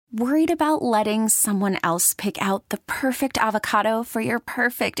Worried about letting someone else pick out the perfect avocado for your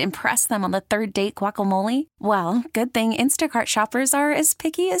perfect impress them on the third date guacamole? Well, good thing Instacart shoppers are as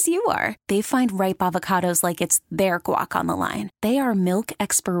picky as you are. They find ripe avocados like it's their guac on the line. They are milk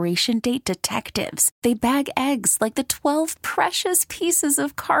expiration date detectives. They bag eggs like the 12 precious pieces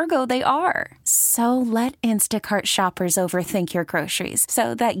of cargo they are. So let Instacart shoppers overthink your groceries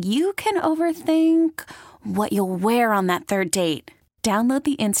so that you can overthink what you'll wear on that third date. Download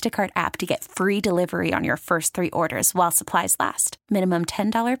the Instacart app to get free delivery on your first 3 orders while supplies last. Minimum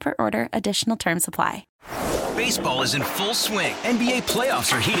 $10 per order. Additional terms apply. Baseball is in full swing. NBA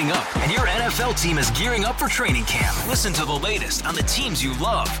playoffs are heating up, and your NFL team is gearing up for training camp. Listen to the latest on the teams you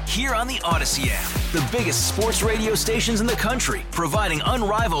love here on the Odyssey app. The biggest sports radio stations in the country, providing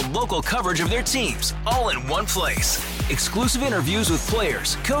unrivaled local coverage of their teams, all in one place. Exclusive interviews with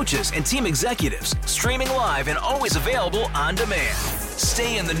players, coaches, and team executives, streaming live and always available on demand.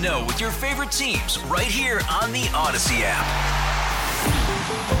 Stay in the know with your favorite teams right here on the Odyssey app.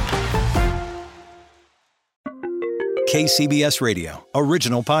 KCBS Radio,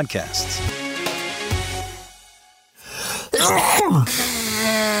 original podcasts.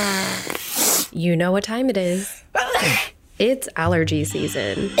 You know what time it is. It's allergy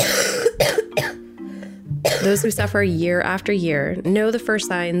season. Those who suffer year after year know the first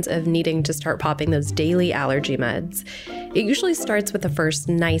signs of needing to start popping those daily allergy meds. It usually starts with the first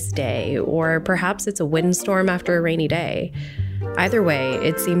nice day, or perhaps it's a windstorm after a rainy day. Either way,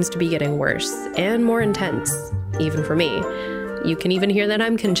 it seems to be getting worse and more intense, even for me. You can even hear that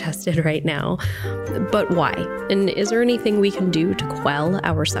I'm congested right now. But why? And is there anything we can do to quell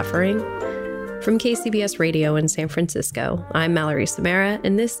our suffering? From KCBS Radio in San Francisco, I'm Mallory Somera,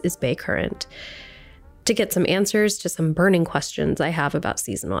 and this is Bay Current. To get some answers to some burning questions I have about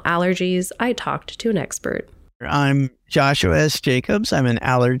seasonal allergies, I talked to an expert. I'm Joshua S. Jacobs. I'm an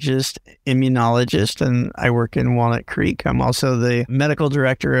allergist, immunologist, and I work in Walnut Creek. I'm also the medical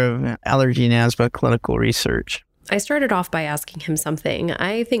director of allergy and asthma clinical research. I started off by asking him something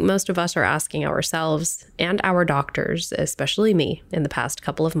I think most of us are asking ourselves and our doctors, especially me, in the past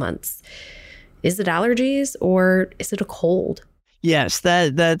couple of months. Is it allergies or is it a cold? Yes,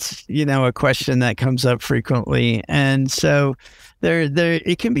 that's a question that comes up frequently, and so there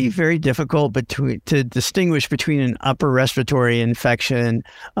it can be very difficult to distinguish between an upper respiratory infection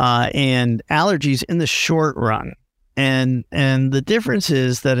and allergies in the short run. And the difference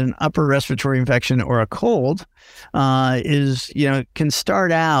is that an upper respiratory infection or a cold can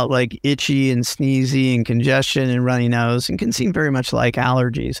start out like itchy and sneezy and congestion and runny nose and can seem very much like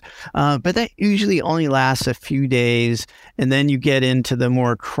allergies. But that usually only lasts a few days. And then you get into the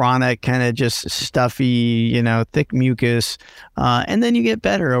more chronic kind of just stuffy, thick mucus. And then you get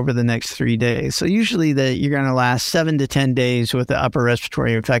better over the next 3 days. So usually you're going to last 7 to 10 days with the upper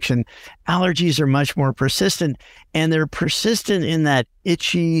respiratory infection. Allergies are much more persistent, and they're persistent in that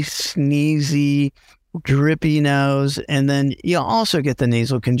itchy, sneezy, drippy nose, and then you also get the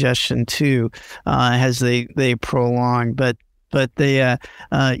nasal congestion too as they prolong. But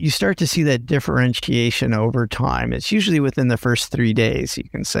you start to see that differentiation over time. It's usually within the first 3 days. You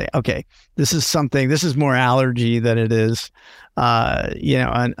can say, okay, this is more allergy than it is,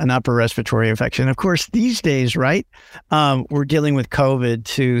 an upper respiratory infection. Of course, these days, right, we're dealing with COVID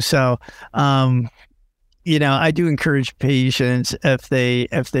too. So, I do encourage patients if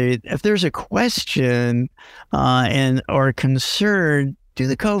there's a question or a concern, do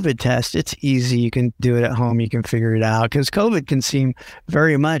the COVID test. It's easy. You can do it at home. You can figure it out, because COVID can seem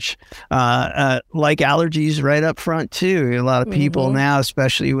very much like allergies right up front too. A lot of people now,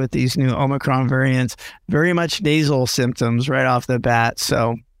 especially with these new Omicron variants, very much nasal symptoms right off the bat.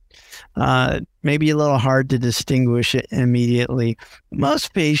 So maybe a little hard to distinguish it immediately.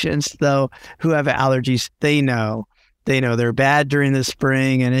 Most patients, though, who have allergies, they know they're bad during the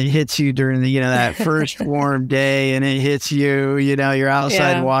spring, and it hits you during that first warm day, and it hits you, you're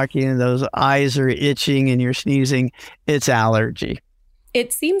outside walking and those eyes are itching and you're sneezing. It's allergy.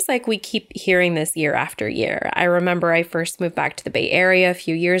 It seems like we keep hearing this year after year. I remember I first moved back to the Bay Area a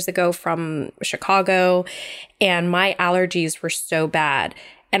few years ago from Chicago, and my allergies were so bad.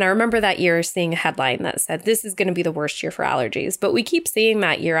 And I remember that year seeing a headline that said, this is going to be the worst year for allergies. But we keep seeing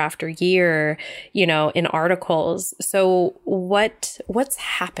that year after year, in articles. So what's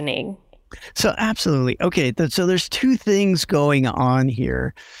happening? So absolutely. Okay. So there's two things going on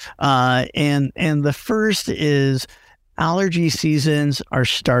here. And the first is allergy seasons are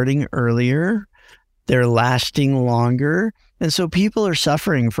starting earlier. They're lasting longer. And so people are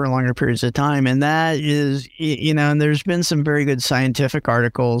suffering for longer periods of time. And that is, and there's been some very good scientific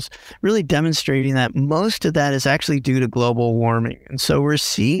articles really demonstrating that most of that is actually due to global warming. And so we're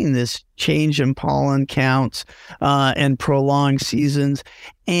seeing this change in pollen counts and prolonged seasons.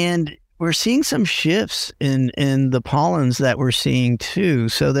 And we're seeing some shifts in the pollens that we're seeing too.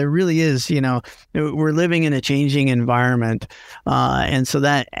 So there really is, we're living in a changing environment. And so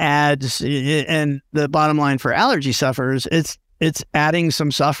that adds, and the bottom line for allergy sufferers, it's adding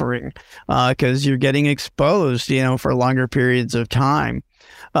some suffering because you're getting exposed, for longer periods of time.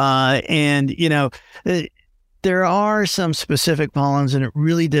 There are some specific pollens, and it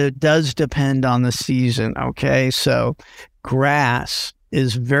really does depend on the season. Okay. So grass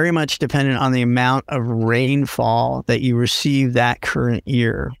is very much dependent on the amount of rainfall that you receive that current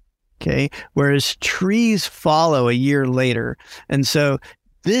year. Okay. Whereas trees follow a year later. And so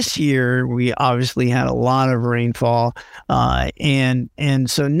this year, we obviously had a lot of rainfall. And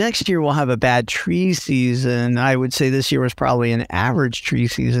so next year, we'll have a bad tree season. I would say this year was probably an average tree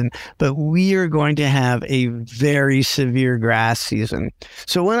season, but we are going to have a very severe grass season.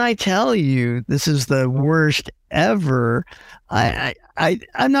 So when I tell you this is the worst ever,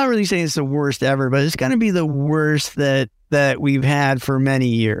 I'm not really saying it's the worst ever, but it's going to be the worst that we've had for many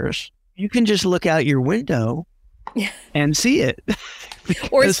years. You can just look out your window and see it.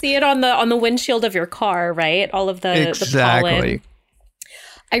 Or see it on the windshield of your car, right? All of the pollen.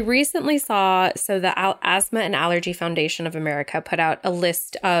 I recently saw, the Asthma and Allergy Foundation of America put out a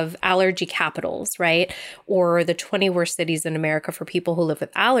list of allergy capitals, right? Or the 20 worst cities in America for people who live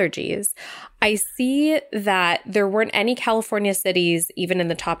with allergies. I see that there weren't any California cities even in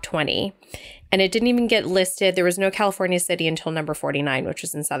the top 20. And it didn't even get listed. There was no California city until number 49, which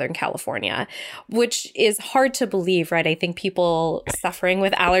was in Southern California, which is hard to believe, right? I think people suffering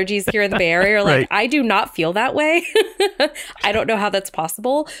with allergies here in the Bay Area are like, right. I do not feel that way. I don't know how that's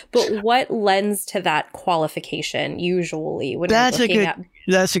possible. But what lends to that qualification usually when you're looking at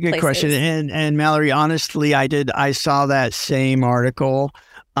That's a good question. And Mallory, honestly, I saw that same article.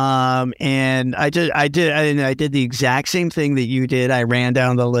 And I did the exact same thing that you did. I ran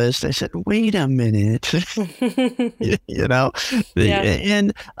down the list. I said, wait a minute, Yeah.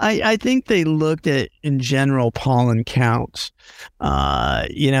 And I think they looked at in general pollen counts,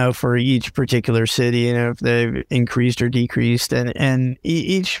 for each particular city, if they've increased or decreased, and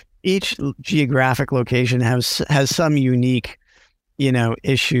each geographic location has some unique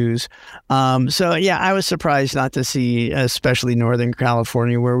issues. So yeah, I was surprised not to see, especially Northern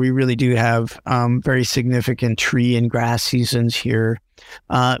California, where we really do have very significant tree and grass seasons here.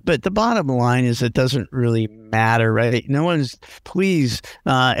 But the bottom line is it doesn't really matter, right? Please,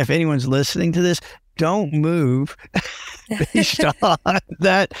 if anyone's listening to this, don't move based on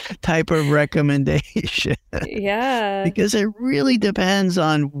that type of recommendation. Yeah. Because it really depends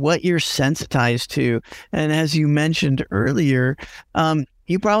on what you're sensitized to. And as you mentioned earlier,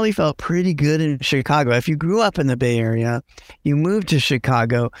 you probably felt pretty good in Chicago. If you grew up in the Bay Area, you moved to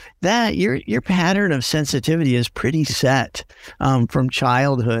Chicago, that your pattern of sensitivity is pretty set from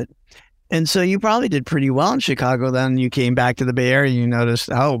childhood. And so you probably did pretty well in Chicago. Then you came back to the Bay Area, you noticed,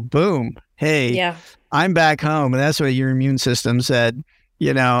 oh, boom. Hey, yeah. I'm back home. And that's what your immune system said.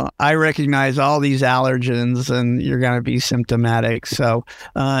 I recognize all these allergens and you're going to be symptomatic. So,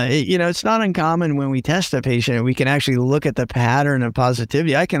 it's not uncommon when we test a patient, we can actually look at the pattern of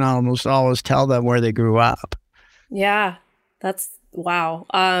positivity. I can almost always tell them where they grew up. Yeah, that's wow.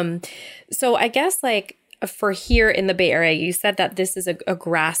 So I guess for here in the Bay Area, you said that this is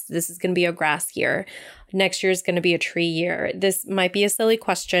this is going to be a grass year. Next year is going to be a tree year. This might be a silly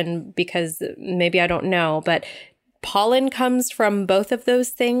question because maybe I don't know, but pollen comes from both of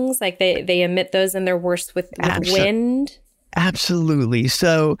those things. They emit those and they're worse with wind. Absolutely.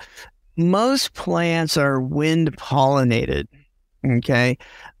 So most plants are wind pollinated. Okay.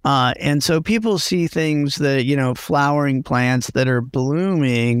 And so people see things that, flowering plants that are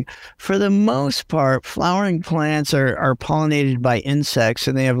blooming. For the most part, flowering plants are pollinated by insects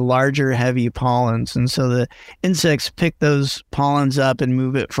and they have larger, heavy pollens. And so the insects pick those pollens up and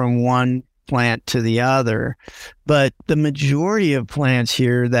move it from one plant to the other. But the majority of plants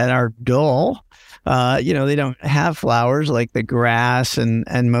here that are dull, they don't have flowers like the grass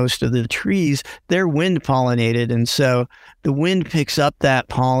and most of the trees. They're wind pollinated. And so the wind picks up that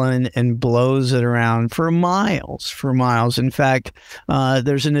pollen and blows it around for miles. In fact,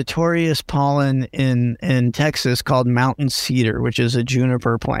 there's a notorious pollen in Texas called mountain cedar, which is a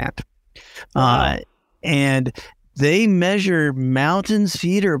juniper plant. And they measure mountain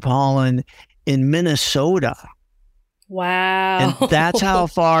cedar pollen in Minnesota. Wow. And that's how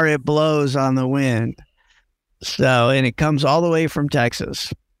far it blows on the wind. And it comes all the way from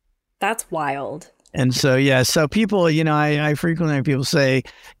Texas. That's wild. And so, so people, I frequently have people say,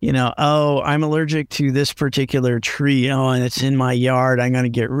 oh, I'm allergic to this particular tree. Oh, and it's in my yard. I'm going to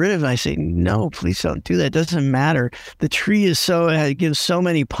get rid of it. I say, no, please don't do that. It doesn't matter. The tree it gives so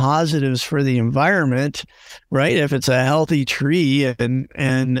many positives for the environment, right? If it's a healthy tree and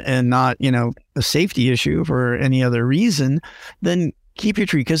not, a safety issue for any other reason, then keep your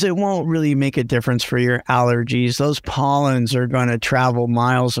tree, because it won't really make a difference for your allergies. Those pollens are going to travel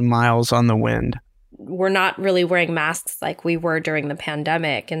miles and miles on the wind. We're not really wearing masks like we were during the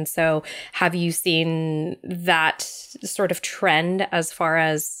pandemic. And so have you seen that sort of trend as far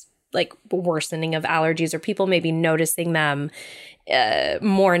as like worsening of allergies, or people maybe noticing them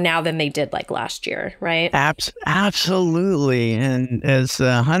more now than they did like last year, right? Absolutely. And as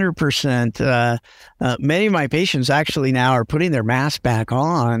 100%, many of my patients actually now are putting their mask back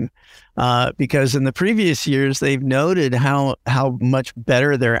on because in the previous years, they've noted how much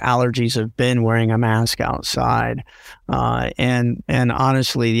better their allergies have been wearing a mask outside. And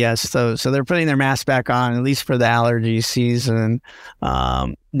honestly, yes. So they're putting their mask back on, at least for the allergy season.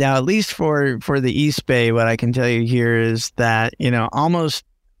 Now, at least for the East Bay, what I can tell you here is that, almost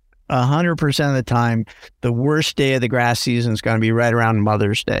 100% of the time, the worst day of the grass season is going to be right around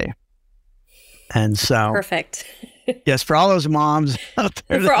Mother's Day. And so, perfect. Yes, for all those moms out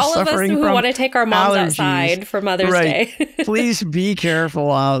there, for all of us who want to take our moms outside for Mother's Day, please be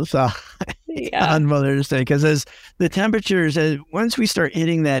careful outside on Mother's Day, because as the temperatures, once we start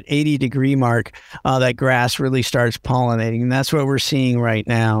hitting that 80-degree mark, that grass really starts pollinating, and that's what we're seeing right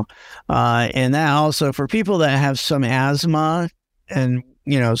now. And that also for people that have some asthma and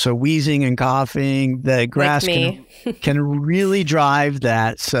so wheezing and coughing, the grass can really drive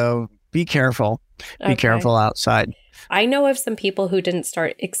that. So be careful. Be careful outside. I know of some people who didn't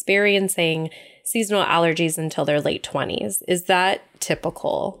start experiencing seasonal allergies until their late 20s. Is that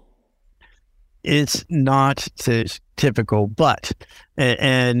typical? It's not typical, but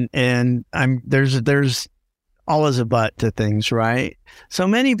there's always a but to things, right? So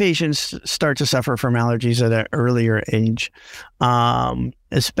many patients start to suffer from allergies at an earlier age,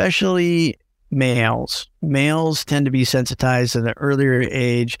 especially males. Males tend to be sensitized at an earlier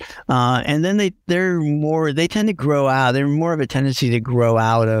age, and then they tend to grow out. They're more of a tendency to grow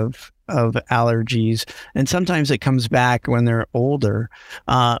out of allergies, and sometimes it comes back when they're older.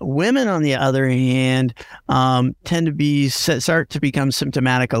 Women, on the other hand, tend to start to become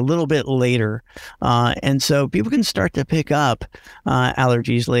symptomatic a little bit later, and so people can start to pick up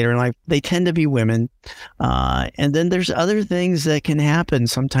allergies later in life. They tend to be women, and then there's other things that can happen.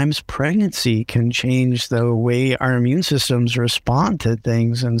 Sometimes pregnancy can change the way our immune systems respond to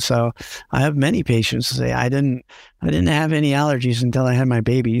things, and so I have many patients say, I didn't have any allergies until I had my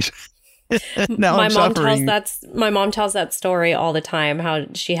babies. My mom tells that story all the time, how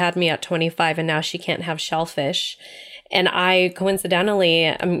she had me at 25 and now she can't have shellfish. And I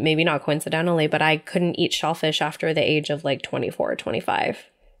coincidentally, maybe not coincidentally, but I couldn't eat shellfish after the age of like 24 or 25.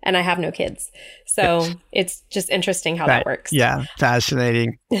 And I have no kids. So it's just interesting how that works. Yeah,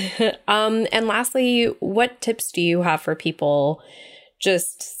 fascinating. And lastly, what tips do you have for people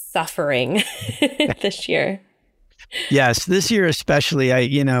just suffering this year? Yes, this year especially,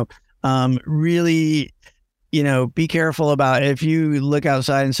 really, be careful about if you look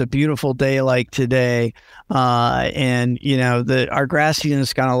outside and it's a beautiful day like today, and, our grass season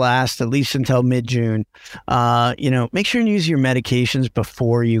is going to last at least until mid-June. Make sure and use your medications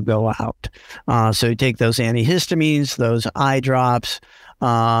before you go out. So take those antihistamines, those eye drops.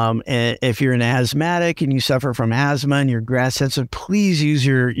 And if you're an asthmatic and you suffer from asthma and you're grass sensitive, please use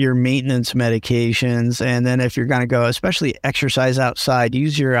your maintenance medications. And then if you're going to go, especially exercise outside,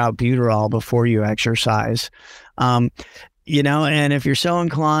 use your albuterol before you exercise. And if you're so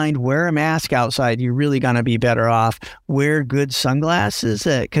inclined, wear a mask outside. You're really going to be better off. Wear good sunglasses,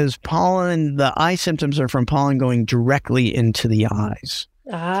 because the eye symptoms are from pollen going directly into the eyes.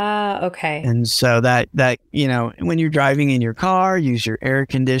 Ah, okay. And so that when you're driving in your car, use your air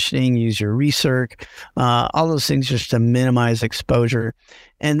conditioning, use your recirc, all those things just to minimize exposure.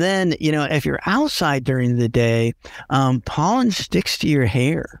 And then, if you're outside during the day, pollen sticks to your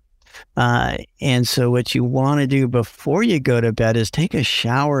hair. And so what you want to do before you go to bed is take a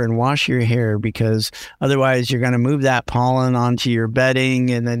shower and wash your hair, because otherwise you're going to move that pollen onto your bedding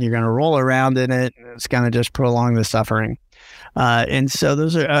and then you're going to roll around in it. And it's going to just prolong the suffering. And so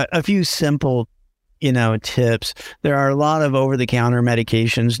those are a few simple, tips. There are a lot of over-the-counter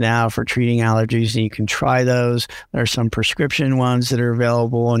medications now for treating allergies, and you can try those. There are some prescription ones that are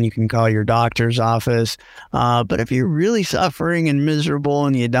available, and you can call your doctor's office. But if you're really suffering and miserable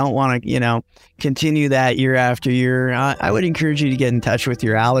and you don't want to, continue that year after year, I would encourage you to get in touch with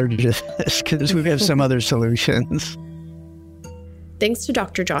your allergist because we have some other solutions. Thanks to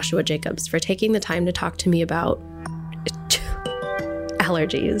Dr. Joshua Jacobs for taking the time to talk to me about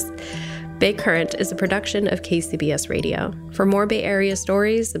allergies. Bay Current is a production of KCBS Radio. For more Bay Area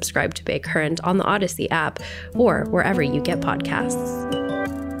stories, subscribe to Bay Current on the Odyssey app or wherever you get podcasts.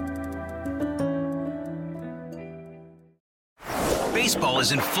 Baseball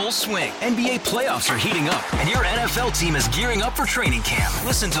is in full swing. NBA playoffs are heating up, and your NFL team is gearing up for training camp.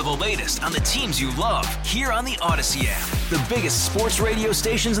 Listen to the latest on the teams you love here on the Odyssey app. The biggest sports radio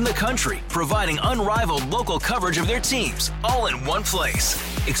stations in the country, providing unrivaled local coverage of their teams, all in one place.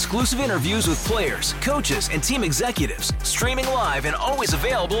 Exclusive interviews with players, coaches, and team executives, streaming live and always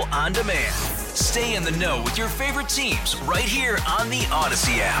available on demand. Stay in the know with your favorite teams right here on the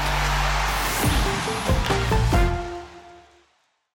Odyssey app.